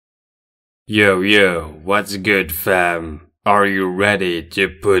Yo, what's good, fam? Are you ready to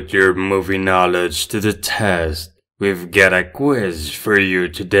put your movie knowledge to the test? We've got a quiz for you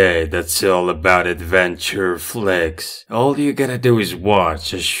today that's all about adventure flicks. All you gotta do is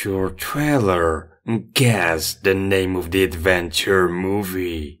watch a short trailer and guess the name of the adventure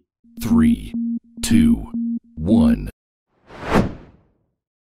movie. 3, 2, 1.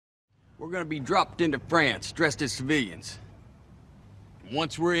 We're gonna be dropped into France dressed as civilians.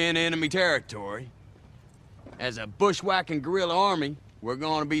 Once we're in enemy territory, as a bushwhacking guerrilla army, we're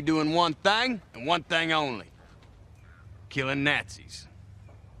gonna be doing one thing and one thing only. Killing Nazis.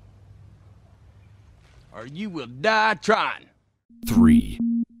 Or you will die trying. 3,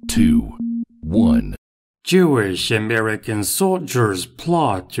 2, 1. Jewish American soldiers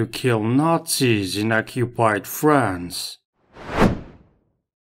plot to kill Nazis in occupied France.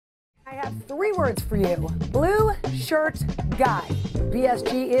 I have 3 words for you. Blue shirt guy.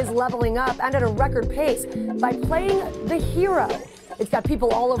 BSG is leveling up and at a record pace by playing the hero. It's got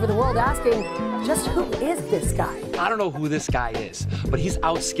people all over the world asking, just who is this guy? I don't know who this guy is, but he's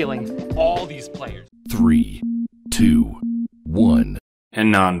outskilling all these players. 3, 2, 1.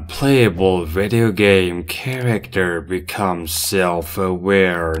 An unplayable video game character becomes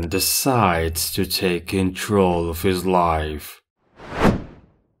self-aware and decides to take control of his life.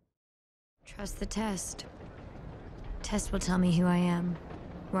 Trust the test. Test will tell me who I am,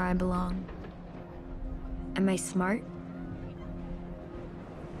 where I belong. Am I smart?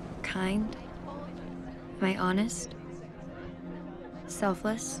 Kind? Am I honest?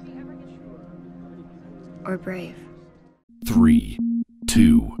 Selfless? Or brave? 3,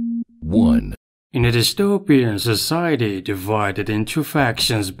 2, 1. In a dystopian society divided into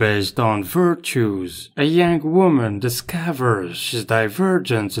factions based on virtues, a young woman discovers she's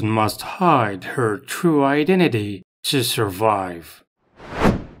divergent and must hide her true identity to survive.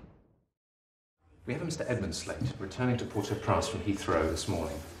 We have Mr. Edmund Slate returning to Port-au-Prince from Heathrow this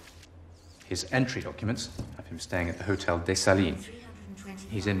morning. His entry documents have him staying at the Hotel des Salines.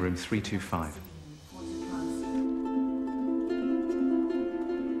 He's in room 325.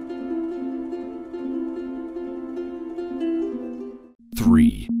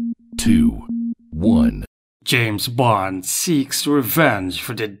 Three, 2, 1. James Bond seeks revenge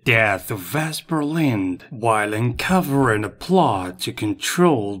for the death of Vesper Lind while uncovering a plot to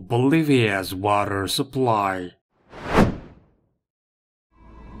control Bolivia's water supply.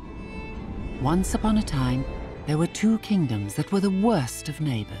 Once upon a time, there were 2 kingdoms that were the worst of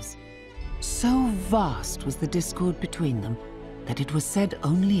neighbors. So vast was the discord between them that it was said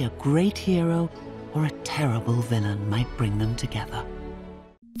only a great hero or a terrible villain might bring them together.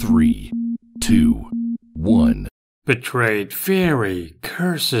 3, 2, 1. Betrayed fairy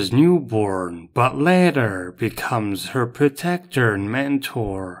curses newborn, but later becomes her protector and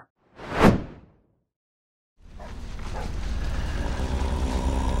mentor.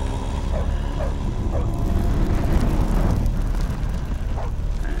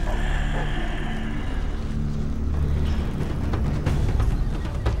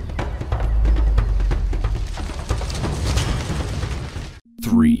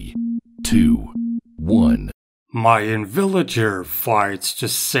 Three, 2, 1. Mayan villager fights to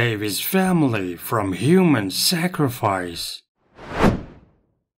save his family from human sacrifice.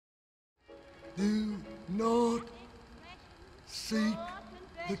 Do not seek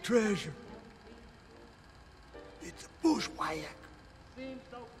the treasure. It's a bushwhack. They're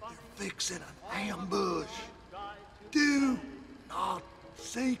fixing an ambush. Do not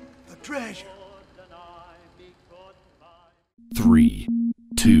seek the treasure. 3,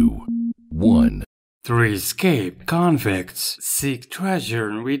 2, 1. 3 escaped convicts seek treasure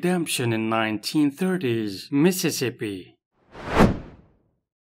and redemption in 1930s Mississippi.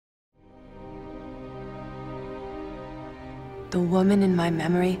 The woman in my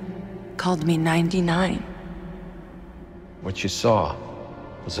memory called me 99. What you saw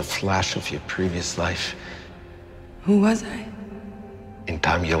was a flash of your previous life. Who was I? In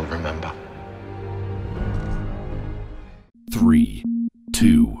time, you'll remember. 3,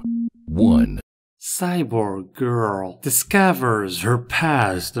 2, 1. Cyborg girl discovers her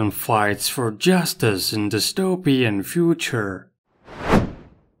past and fights for justice in dystopian future.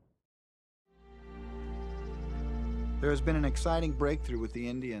 There has been an exciting breakthrough with the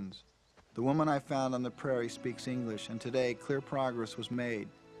Indians. The woman I found on the prairie speaks English, and today clear progress was made.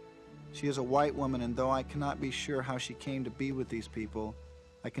 She is a white woman, and though I cannot be sure how she came to be with these people,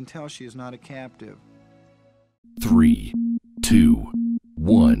 I can tell she is not a captive. 3, 2,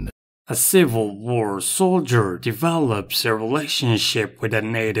 1. A Civil War soldier develops a relationship with a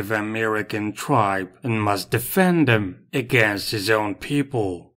Native American tribe and must defend them against his own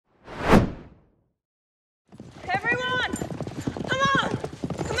people.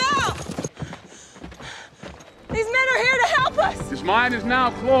 us! This mine is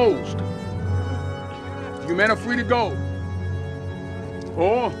now closed. You men are free to go.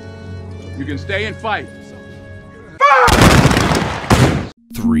 Or you can stay and fight.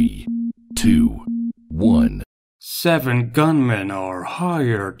 3, 2, 1. 7 gunmen are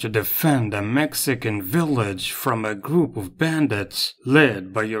hired to defend a Mexican village from a group of bandits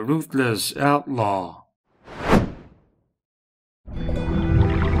led by a ruthless outlaw.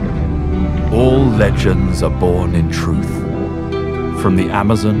 All legends are born in truth. From the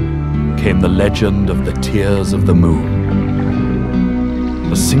Amazon came the legend of the tears of the moon.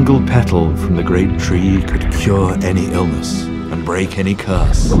 A single petal from the great tree could cure any illness and break any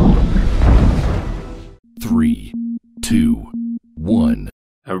curse. 3, 2, 1.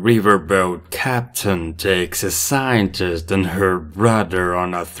 A riverboat captain takes a scientist and her brother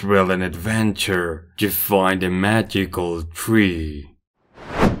on a thrilling adventure to find a magical tree.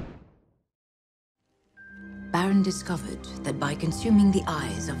 Baron discovered that by consuming the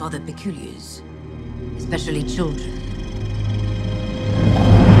eyes of other peculiars, especially children,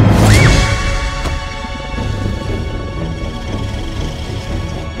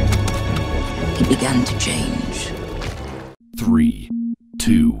 he began to change. 3,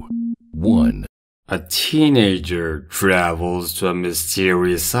 2, 1. A teenager travels to a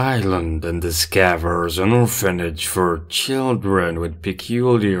mysterious island and discovers an orphanage for children with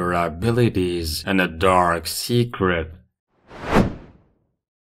peculiar abilities and a dark secret.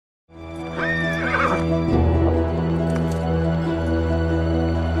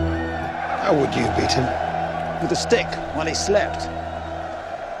 How would you beat him? With a stick while he slept.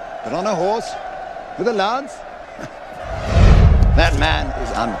 But on a horse? With a lance? That man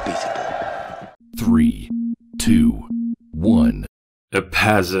is unbeatable. 3, 2, 1. A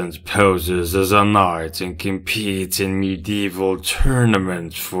peasant poses as a knight and competes in medieval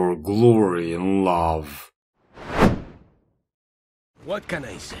tournaments for glory and love. What can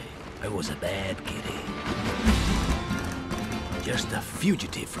I say? I was a bad kitty. Just a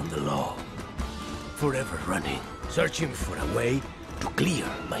fugitive from the law. Forever running, searching for a way to clear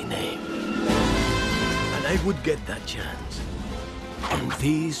my name. And I would get that chance on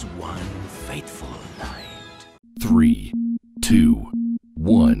this one fateful night. 3, 2,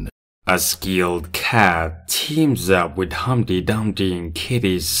 1. A skilled cat teams up with Humpty Dumpty and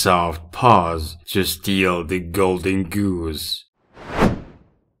Kitty's soft paws to steal the golden goose.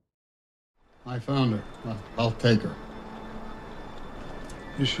 I found her. I'll take her.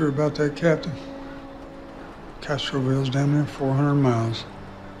 You sure about that, Captain? Castroville's down there 400 miles.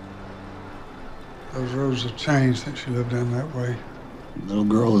 Those roads have changed since you lived down that way. The little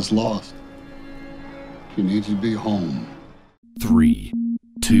girl is lost. She needs to be home. 3,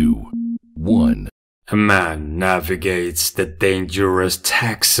 2, 1. A man navigates the dangerous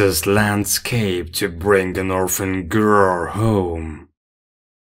Texas landscape to bring an orphan girl home.